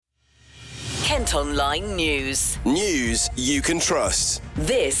Kent Online News. News you can trust.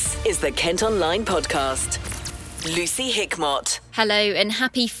 This is the Kent Online Podcast. Lucy Hickmott. Hello and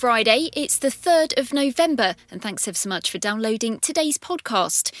happy Friday. It's the 3rd of November and thanks ever so much for downloading today's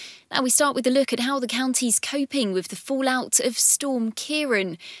podcast. Now we start with a look at how the county's coping with the fallout of Storm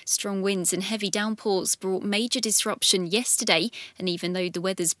Ciarán. Strong winds and heavy downpours brought major disruption yesterday, and even though the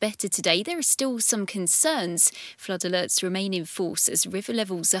weather's better today, there are still some concerns. Flood alerts remain in force as river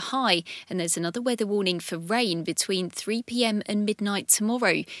levels are high, and there's another weather warning for rain between 3 p.m. and midnight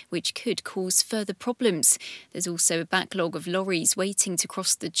tomorrow, which could cause further problems. There's also a backlog of lorries waiting to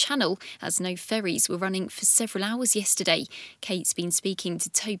cross the channel as no ferries were running for several hours yesterday. Kate's been speaking to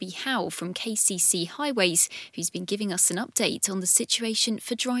Toby Howe from KCC Highways, who's been giving us an update on the situation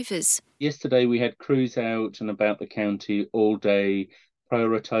for drivers. Yesterday we had crews out and about the county all day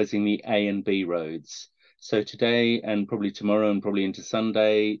prioritising the A and B roads. So today and probably tomorrow and probably into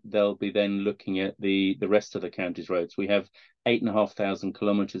Sunday, they'll be then looking at the rest of the county's roads. We have 8,500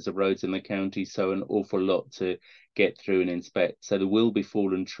 kilometres of roads in the county, so an awful lot to get through and inspect. So there will be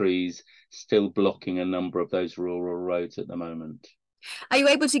fallen trees still blocking a number of those rural roads at the moment. Are you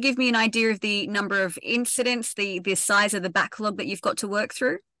able to give me an idea of the number of incidents, the size of the backlog that you've got to work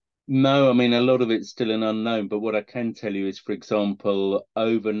through? No, I mean, a lot of it's still an unknown, but what I can tell you is, for example,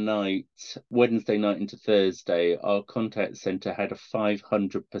 overnight, Wednesday night into Thursday, our contact centre had a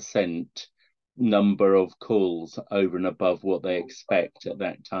 500% number of calls over and above what they expect at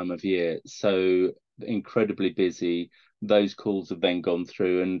that time of year. So incredibly busy. Those calls have then gone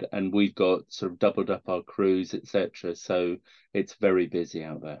through and we've got sort of doubled up our crews, etc. So it's very busy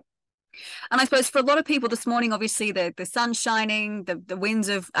out there. And I suppose for a lot of people this morning, obviously the sun's shining, the winds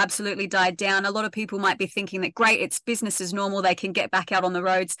have absolutely died down. A lot of people might be thinking that, great, it's business as normal, they can get back out on the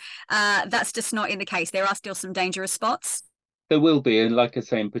roads. That's just not in the case. There are still some dangerous spots. There will be, and like I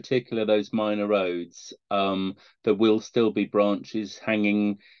say, in particular, those minor roads, there will still be branches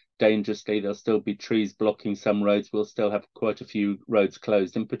hanging dangerously. There'll still be trees blocking some roads. We'll still have quite a few roads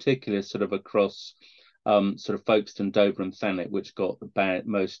closed, in particular sort of across sort of Folkestone, Dover and Thanet, which got the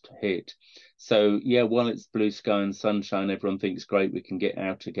most hit. So yeah, while it's blue sky and sunshine, everyone thinks great, we can get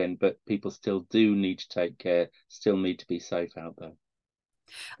out again, but people still do need to take care, still need to be safe out there.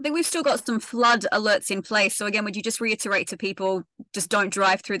 I think we've still got some flood alerts in place. So again, would you just reiterate to people, just don't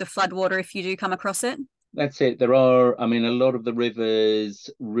drive through the flood water if you do come across it? That's it. There are, I mean, a lot of the rivers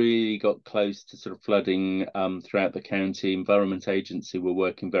really got close to sort of flooding throughout the county. Environment Agency were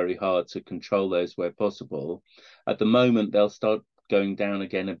working very hard to control those where possible. At the moment, they'll start going down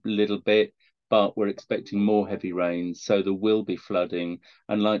again a little bit, but we're expecting more heavy rains, so there will be flooding.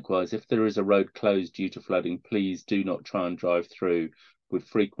 And likewise, if there is a road closed due to flooding, please do not try and drive through. We've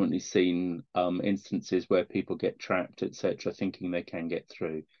frequently seen instances where people get trapped, etc., thinking they can get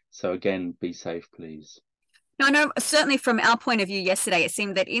through. So again, be safe, please. Now, I know certainly from our point of view yesterday, it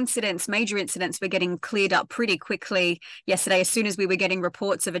seemed that major incidents were getting cleared up pretty quickly yesterday. As soon as we were getting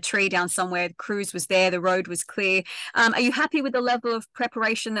reports of a tree down somewhere, the crews was there, the road was clear. Are you happy with the level of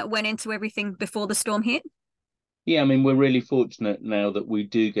preparation that went into everything before the storm hit? Yeah, I mean, we're really fortunate now that we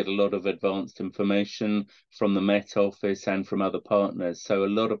do get a lot of advanced information from the Met Office and from other partners. So a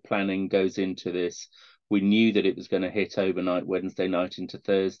lot of planning goes into this. We knew that it was going to hit overnight, Wednesday night into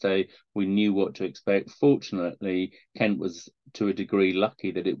Thursday. We knew what to expect. Fortunately, Kent was to a degree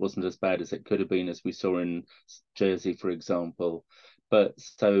lucky that it wasn't as bad as it could have been, as we saw in Jersey, for example. But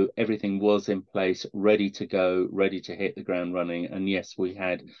so everything was in place, ready to go, ready to hit the ground running. And yes, we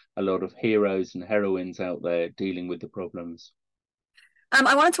had a lot of heroes and heroines out there dealing with the problems.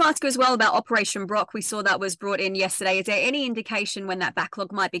 I wanted to ask you as well about Operation Brock. We saw that was brought in yesterday. Is there any indication when that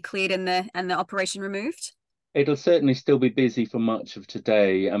backlog might be cleared and the operation removed? It'll certainly still be busy for much of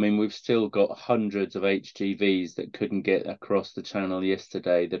today. I mean, we've still got hundreds of HGVs that couldn't get across the channel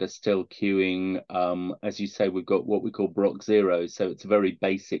yesterday that are still queuing. As you say, we've got what we call Brock Zero. So it's a very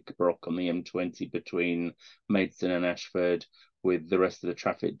basic Brock on the M20 between Maidstone and Ashford, with the rest of the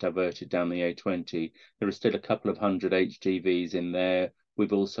traffic diverted down the A20. There are still a couple of hundred HGVs in there.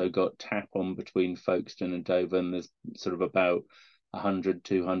 We've also got tap on between Folkestone and Dover, and there's sort of about 100,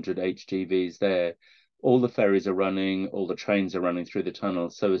 200 HGVs there. All the ferries are running, all the trains are running through the tunnel.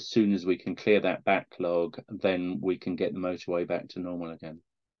 So as soon as we can clear that backlog, then we can get the motorway back to normal again.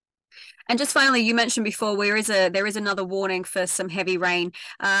 And just finally, you mentioned before there is another warning for some heavy rain.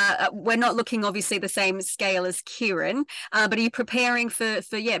 We're not looking obviously the same scale as Ciarán, but are you preparing for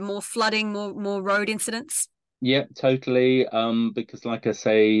more flooding, more road incidents? Yeah, totally. Because like I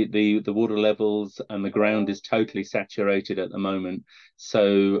say, the water levels and the ground is totally saturated at the moment.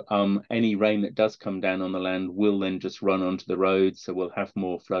 So any rain that does come down on the land will then just run onto the road. So we'll have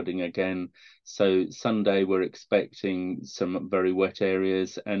more flooding again. So Sunday we're expecting some very wet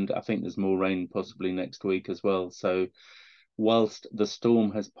areas, and I think there's more rain possibly next week as well. So whilst the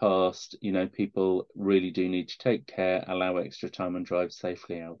storm has passed, people really do need to take care, allow extra time and drive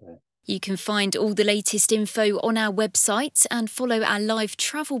safely out there. You can find all the latest info on our website and follow our live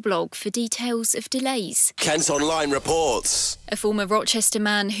travel blog for details of delays. Kent Online reports. A former Rochester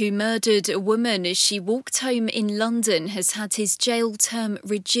man who murdered a woman as she walked home in London has had his jail term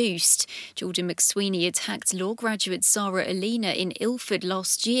reduced. Jordan McSweeney attacked law graduate Zara Alina in Ilford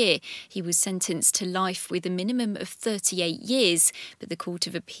last year. He was sentenced to life with a minimum of 38 years, but the Court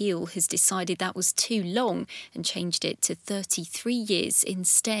of Appeal has decided that was too long and changed it to 33 years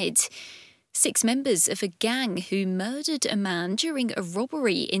instead. 6 members of a gang who murdered a man during a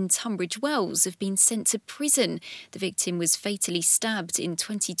robbery in Tunbridge Wells have been sent to prison. The victim was fatally stabbed in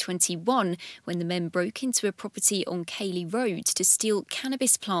 2021 when the men broke into a property on Cayley Road to steal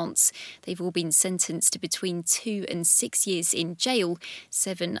cannabis plants. They've all been sentenced to between 2 and 6 years in jail.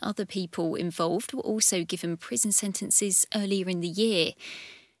 7 other people involved were also given prison sentences earlier in the year.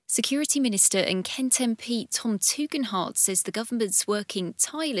 Security Minister and Kent MP Tom Tugendhat says the government's working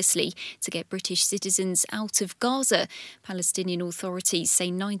tirelessly to get British citizens out of Gaza. Palestinian authorities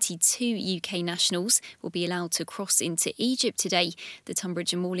say 92 UK nationals will be allowed to cross into Egypt today. The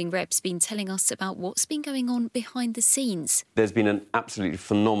Tunbridge and Malling rep's been telling us about what's been going on behind the scenes. There's been an absolutely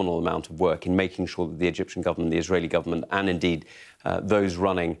phenomenal amount of work in making sure that the Egyptian government, the Israeli government, and indeed those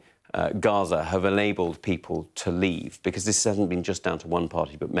running Gaza have enabled people to leave, because this hasn't been just down to one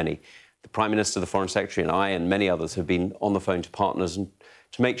party but many. The Prime Minister, the Foreign Secretary and I and many others have been on the phone to partners and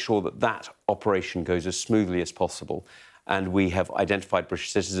to make sure that that operation goes as smoothly as possible. And we have identified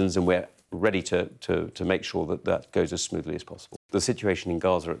British citizens and we're ready to make sure that that goes as smoothly as possible. The situation in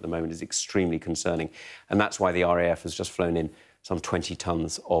Gaza at the moment is extremely concerning, and that's why the RAF has just flown in some 20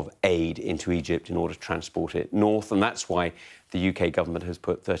 tonnes of aid into Egypt in order to transport it north, and that's why the UK government has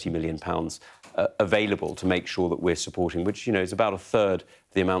put £30 million available to make sure that we're supporting, which, is about a third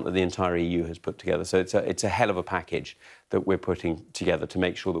the amount that the entire EU has put together. So it's a hell of a package that we're putting together to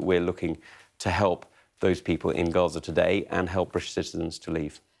make sure that we're looking to help those people in Gaza today and help British citizens to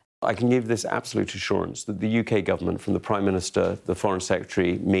leave. I can give this absolute assurance that the UK government, from the Prime Minister, the Foreign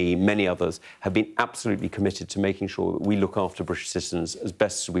Secretary, me, many others, have been absolutely committed to making sure that we look after British citizens as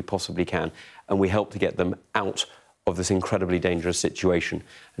best as we possibly can, and we help to get them out of this incredibly dangerous situation.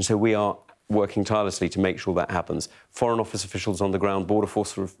 And so we are working tirelessly to make sure that happens. Foreign Office officials on the ground, Border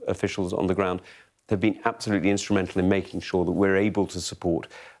Force officials on the ground, have been absolutely instrumental in making sure that we're able to support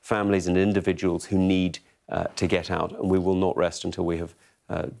families and individuals who need to get out, and we will not rest until we have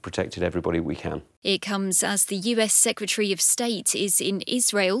protected everybody we can. It comes as the US Secretary of State is in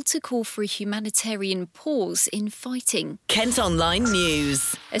Israel to call for a humanitarian pause in fighting. Kent Online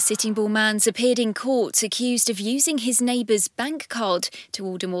News. A Sitting Bull man's appeared in court accused of using his neighbour's bank card to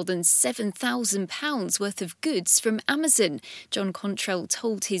order more than £7,000 worth of goods from Amazon. John Contrell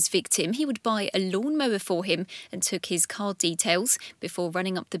told his victim he would buy a lawnmower for him and took his card details before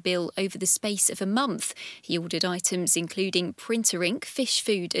running up the bill over the space of a month. He ordered items including printer ink, fish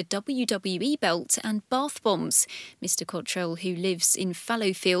food, a WWE belt and bath bombs. Mr Cottrell, who lives in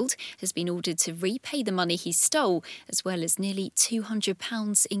Fallowfield, has been ordered to repay the money he stole, as well as nearly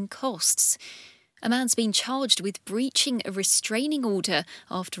 £200 in costs. A man's been charged with breaching a restraining order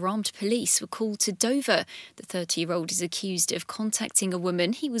after armed police were called to Dover. The 30-year-old is accused of contacting a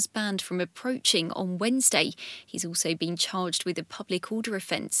woman he was banned from approaching on Wednesday. He's also been charged with a public order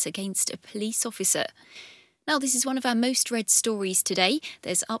offence against a police officer. Now, this is one of our most read stories today.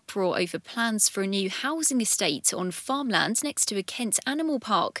 There's uproar over plans for a new housing estate on farmland next to a Kent animal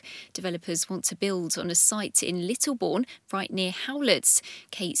park. Developers want to build on a site in Littlebourne, right near Howletts.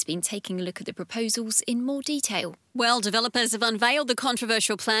 Kate's been taking a look at the proposals in more detail. Well, developers have unveiled the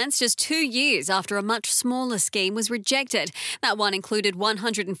controversial plans just 2 years after a much smaller scheme was rejected. That one included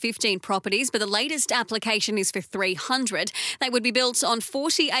 115 properties, but the latest application is for 300. They would be built on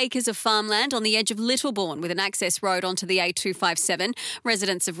 40 acres of farmland on the edge of Littlebourne with an access road onto the A257.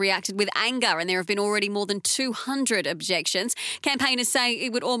 Residents have reacted with anger and there have been already more than 200 objections. Campaigners say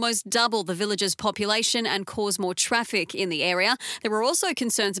it would almost double the village's population and cause more traffic in the area. There were also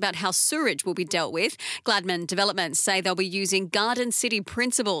concerns about how sewerage will be dealt with. Gladman Development developments say they'll be using Garden City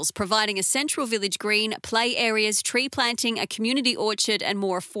principles, providing a central village green, play areas, tree planting, a community orchard and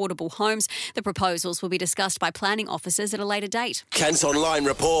more affordable homes. The proposals will be discussed by planning officers at a later date. Kent Online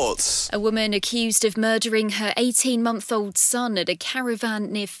reports. A woman accused of murdering her 18-month-old son at a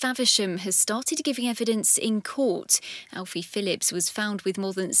caravan near Faversham has started giving evidence in court. Alfie Phillips was found with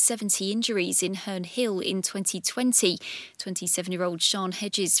more than 70 injuries in Herne Hill in 2020. 27-year-old Sian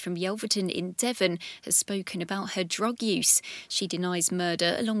Hedges from Yelverton in Devon has spoken about her drug use. She denies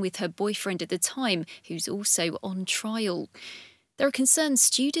murder along with her boyfriend at the time, who's also on trial. There are concerned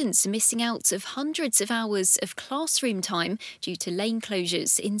students missing out of hundreds of hours of classroom time due to lane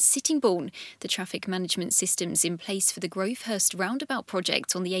closures in Sittingbourne. The traffic management systems in place for the Grovehurst roundabout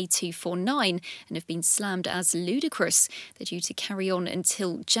project on the A249 and have been slammed as ludicrous. They're due to carry on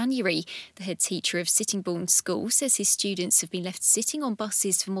until January. The head teacher of Sittingbourne School says his students have been left sitting on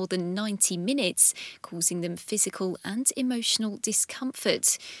buses for more than 90 minutes, causing them physical and emotional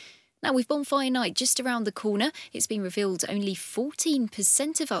discomfort. Now, with Bonfire Night just around the corner, it's been revealed only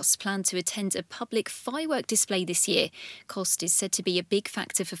 14% of us plan to attend a public firework display this year. Cost is said to be a big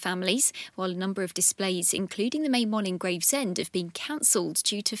factor for families, while a number of displays, including the main one in Gravesend, have been cancelled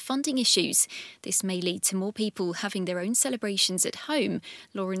due to funding issues. This may lead to more people having their own celebrations at home.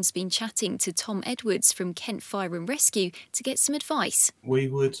 Lauren's been chatting to Tom Edwards from Kent Fire and Rescue to get some advice. We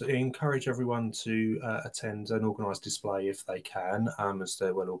would encourage everyone to attend an organised display if they can, as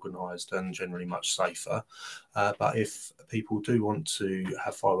they're well organised and generally much safer. But if people do want to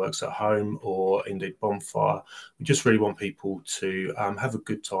have fireworks at home or indeed bonfire, we just really want people to have a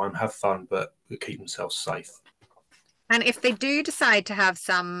good time, have fun, but keep themselves safe. And if they do decide to have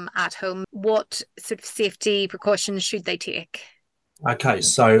some at home, what sort of safety precautions should they take? Okay,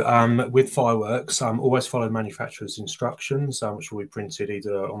 so with fireworks, always follow manufacturer's instructions, which will be printed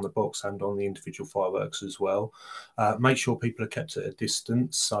either on the box and on the individual fireworks as well. Make sure people are kept at a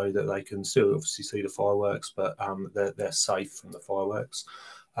distance so that they can still obviously see the fireworks, but they're safe from the fireworks.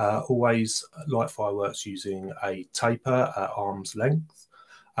 Always light fireworks using a taper at arm's length.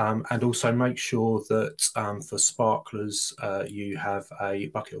 And also make sure that for sparklers, you have a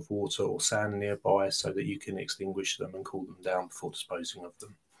bucket of water or sand nearby so that you can extinguish them and cool them down before disposing of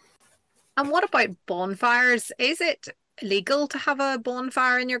them. And what about bonfires? Is it legal to have a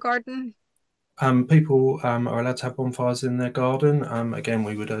bonfire in your garden? People are allowed to have bonfires in their garden. Again,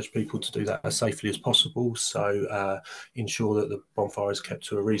 we would urge people to do that as safely as possible. So ensure that the bonfire is kept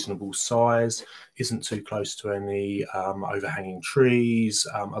to a reasonable size, isn't too close to any overhanging trees,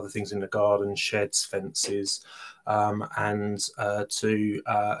 other things in the garden, sheds, fences, and to,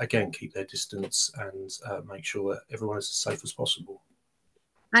 again, keep their distance and make sure that everyone is as safe as possible.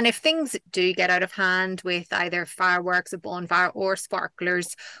 And if things do get out of hand with either fireworks, a bonfire or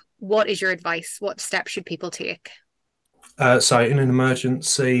sparklers, what is your advice? What steps should people take? So in an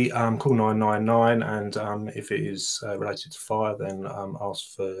emergency, call 999, and if it is related to fire, then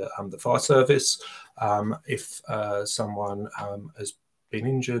ask for the fire service. If someone has been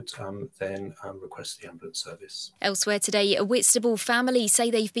injured, then request the ambulance service. Elsewhere today, a Whitstable family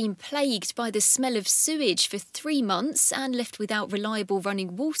say they've been plagued by the smell of sewage for 3 months and left without reliable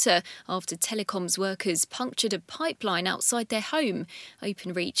running water after telecoms workers punctured a pipeline outside their home.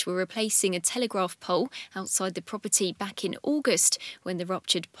 Openreach were replacing a telegraph pole outside the property back in August when the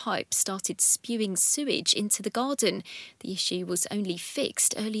ruptured pipe started spewing sewage into the garden. The issue was only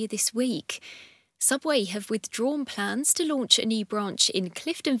fixed earlier this week. Subway have withdrawn plans to launch a new branch in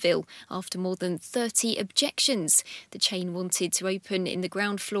Cliftonville after more than 30 objections. The chain wanted to open in the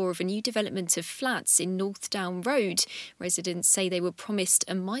ground floor of a new development of flats in North Down Road. Residents say they were promised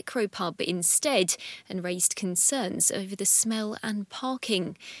a micropub instead and raised concerns over the smell and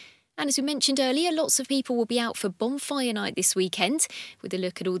parking. And as we mentioned earlier, lots of people will be out for Bonfire Night this weekend. With a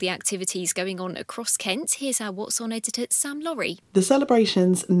look at all the activities going on across Kent, here's our What's On editor, Sam Laurie. The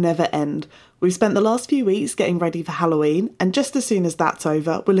celebrations never end. We've spent the last few weeks getting ready for Halloween, and just as soon as that's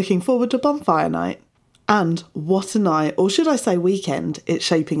over, we're looking forward to Bonfire Night. And what a night, or should I say weekend, it's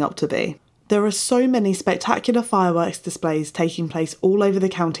shaping up to be. There are so many spectacular fireworks displays taking place all over the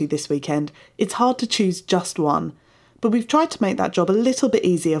county this weekend, it's hard to choose just one. But we've tried to make that job a little bit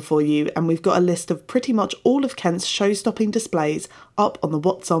easier for you, and we've got a list of pretty much all of Kent's show-stopping displays up on the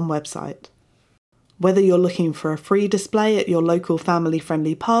What's On website. Whether you're looking for a free display at your local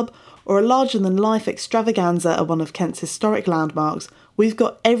family-friendly pub or a larger-than-life extravaganza at one of Kent's historic landmarks, we've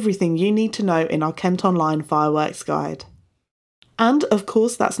got everything you need to know in our Kent Online Fireworks Guide. And, of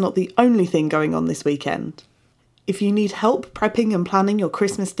course, that's not the only thing going on this weekend. If you need help prepping and planning your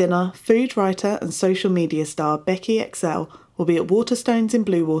Christmas dinner, food writer and social media star Becky Excel will be at Waterstones in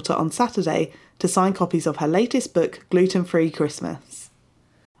Bluewater on Saturday to sign copies of her latest book, Gluten-Free Christmas.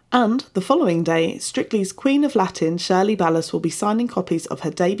 And the following day, Strictly's Queen of Latin, Shirley Ballas, will be signing copies of her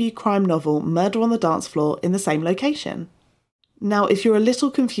debut crime novel, Murder on the Dance Floor, in the same location. Now, if you're a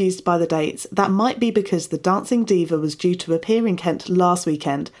little confused by the dates, that might be because the dancing diva was due to appear in Kent last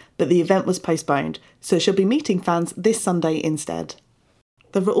weekend, but the event was postponed, so she'll be meeting fans this Sunday instead.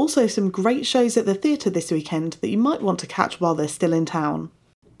 There are also some great shows at the theatre this weekend that you might want to catch while they're still in town.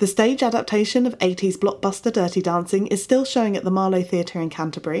 The stage adaptation of 80s blockbuster Dirty Dancing is still showing at the Marlow Theatre in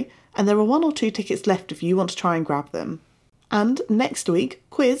Canterbury, and there are 1 or 2 tickets left if you want to try and grab them. And next week,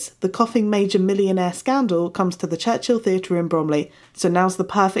 Quiz, the coughing major millionaire scandal, comes to the Churchill Theatre in Bromley, so now's the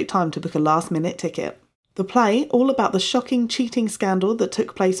perfect time to book a last-minute ticket. The play, all about the shocking cheating scandal that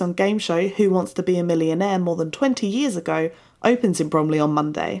took place on game show Who Wants to Be a Millionaire more than 20 years ago, opens in Bromley on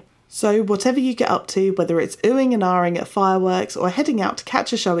Monday. So whatever you get up to, whether it's oohing and ahhing at fireworks or heading out to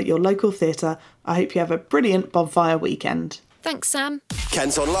catch a show at your local theatre, I hope you have a brilliant bonfire weekend. Thanks, Sam.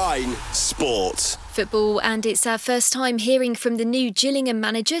 Kent Online Sport. Football, and it's our first time hearing from the new Gillingham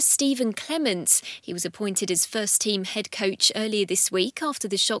manager, Stephen Clements. He was appointed as first-team head coach earlier this week after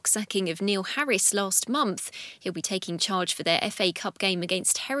the shock sacking of Neil Harris last month. He'll be taking charge for their FA Cup game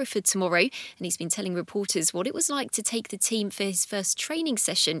against Hereford tomorrow, and he's been telling reporters what it was like to take the team for his first training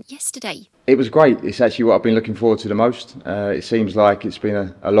session yesterday. It was great. It's actually what I've been looking forward to the most. It seems like it's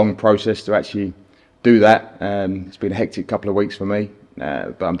been a long process to actually do that. It's been a hectic couple of weeks for me,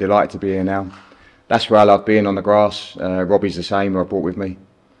 but I'm delighted to be here now. That's where I love being, on the grass. Robbie's the same, who I brought with me.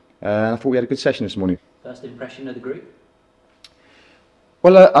 I thought we had a good session this morning. First impression of the group?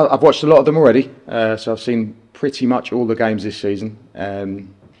 Well, I've watched a lot of them already, so I've seen pretty much all the games this season,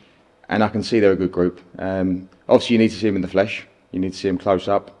 and I can see they're a good group. Obviously, you need to see them in the flesh. You need to see them close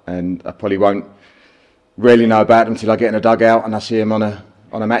up, and I probably won't really know about them until I get in a dugout and I see them on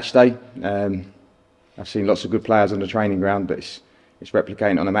a match day. I've seen lots of good players on the training ground, but it's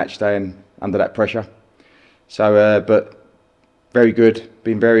replicating on a match day and under that pressure. So, but very good.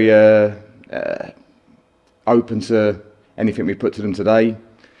 Been very open to anything we put to them today.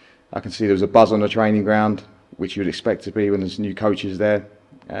 I can see there was a buzz on the training ground, which you would expect to be when there's new coaches there,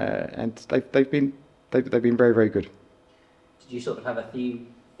 and they've been very, very good. Did you sort of have a few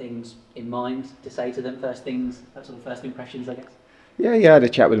things in mind to say to them? First things, sort of first impressions, I guess. Yeah. I had a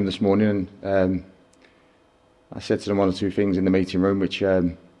chat with them this morning, and I said to them 1 or 2 things in the meeting room, which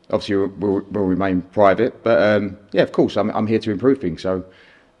obviously will remain private. But yeah, of course, I'm here to improve things, so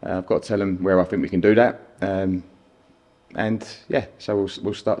I've got to tell them where I think we can do that. And yeah, so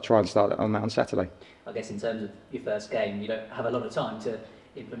we'll try and start on that on Saturday. I guess in terms of your first game, you don't have a lot of time to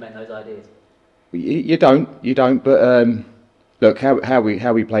implement those ideas. You don't. But look, how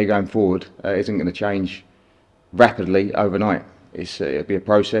we play going forward isn't going to change rapidly overnight. It'll be a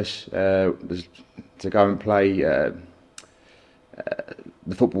process. To go and play the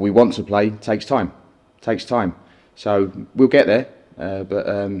football we want to play takes time. So we'll get there, but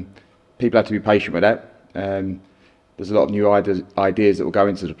people have to be patient with that. There's a lot of new ideas that will go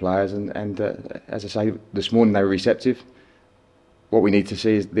into the players, and as I say, this morning they were receptive. What we need to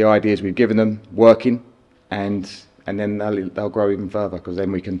see is the ideas we've given them working, and then they'll grow even further, because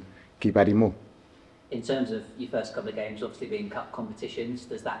then we can keep adding more. In terms of your first couple of games, obviously being cup competitions,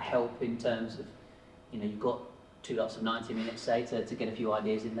 does that help in terms of, you've got 2 lots of 90 minutes, say, to get a few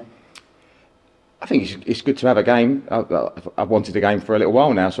ideas in there? I think it's good to have a game. I've wanted a game for a little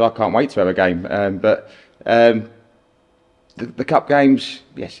while now, so I can't wait to have a game. But the cup games,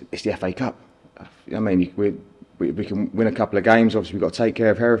 yes, it's the FA Cup. I mean, we can win a couple of games. Obviously, we've got to take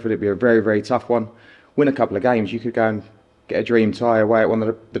care of Hereford. It'd be a very, very tough one. Win a couple of games, you could go and get a dream tie away at one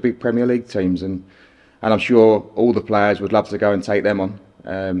of the big Premier League teams, and I'm sure all the players would love to go and take them on.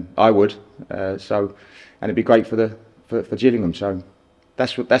 I would. And it'd be great for Gillingham. So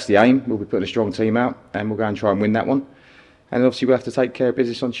that's the aim. We'll be putting a strong team out, and we'll go and try and win that one. And obviously we'll have to take care of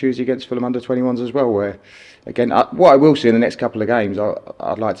business on Tuesday against Fulham under-21s as well, where, again, what I will see in the next couple of games,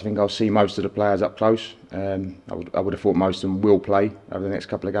 I'd like to think I'll see most of the players up close. I would have thought most of them will play over the next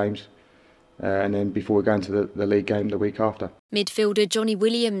couple of games. And then before we go into the league game the week after. Midfielder Johnny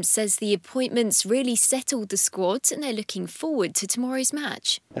Williams says the appointments really settled the squad, and they're looking forward to tomorrow's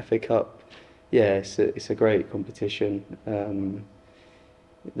match. FA Cup, yeah, it's a great competition.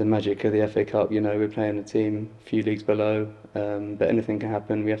 The magic of the FA Cup, we're playing a team a few leagues below, but anything can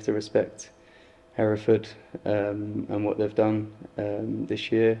happen. We have to respect Hereford and what they've done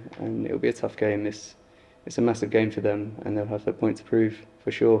this year, and it'll be a tough game. It's a massive game for them, and they'll have their point to prove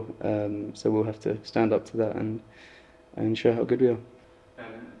for sure. So we'll have to stand up to that and show how good we are.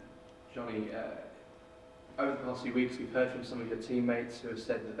 Johnny, over the past few weeks, we've heard from some of your teammates who have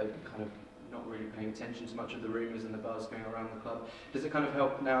said that they've been kind of not really paying attention to much of the rumours and the buzz going around the club. Does it kind of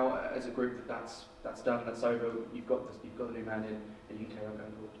help now as a group that's done, that's over? You've got the new man in, and you can carry on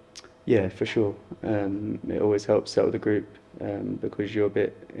going forward. Yeah, for sure. It always helps settle the group because you're a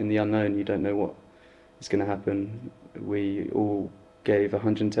bit in the unknown. You don't know what is going to happen. We all gave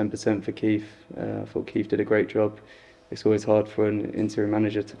 110% for Keith. I thought Keith did a great job. It's always hard for an interim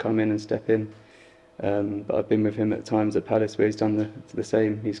manager to come in and step in. But I've been with him at times at Palace where he's done the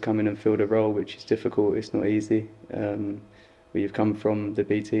same. He's come in and filled a role which is difficult. It's not easy. Where you've come from the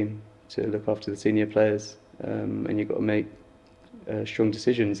B team to look after the senior players, and you've got to make strong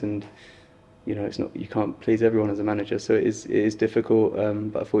decisions. And it's not, you can't please everyone as a manager, so it is difficult.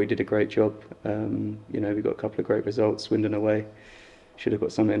 But I thought he did a great job. We got a couple of great results. Swindon away, should have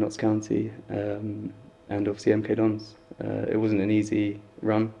got something at Notts County, and obviously MK Dons. It wasn't an easy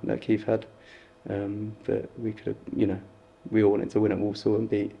run that Keith had. But we could have, we all wanted to win at Walsall and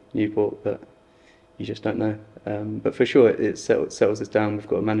beat Newport, but you just don't know. But for sure, it settles us down. We've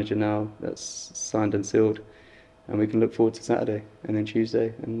got a manager now that's signed and sealed, and we can look forward to Saturday and then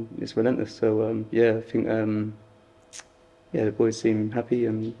Tuesday, and it's relentless. So I think the boys seem happy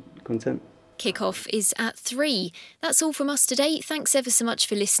and content. Kick-off is at 3. That's all from us today. Thanks ever so much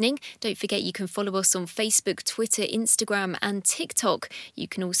for listening. Don't forget you can follow us on Facebook, Twitter, Instagram and TikTok. You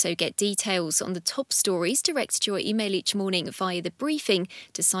can also get details on the top stories direct to your email each morning via the briefing.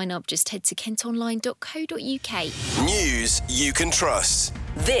 To sign up, just head to kentonline.co.uk. News you can trust.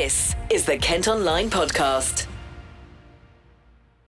 This is the Kent Online Podcast.